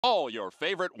All your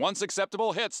favorite once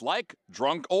acceptable hits like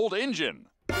Drunk Old Injun.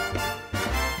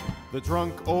 The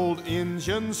drunk old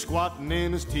Injun squatting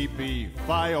in his teepee,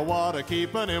 fire water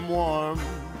keeping him warm.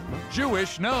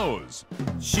 Jewish Nose.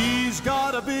 She's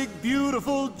got a big,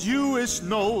 beautiful Jewish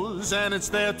nose, and it's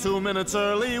there 2 minutes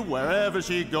early wherever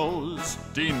she goes.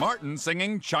 Dean Martin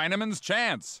singing Chinaman's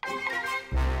Chants.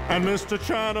 And Mr.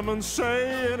 Chinaman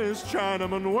say in his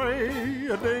Chinaman way,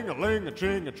 a ding-a-ling, a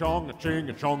ching-a-chong, a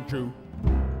ching-a-chong-choo.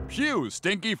 Hugh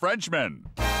Stinky Frenchman.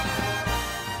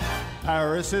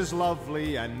 Paris is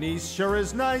lovely and Nice sure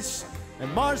is nice, and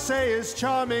Marseille is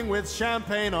charming with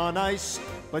champagne on ice.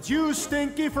 But you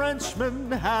stinky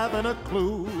Frenchmen haven't a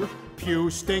clue. Pew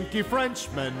stinky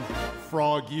Frenchman,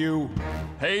 frog you.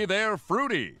 Hey there,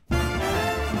 Fruity.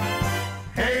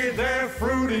 Hey there,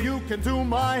 Fruity, you can do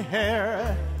my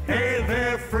hair. Hey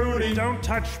there, Fruity, Don't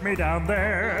touch me down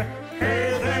there.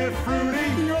 hey there,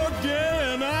 Fruity, you're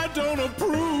gay and I don't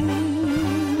approve.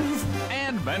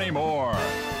 And many more.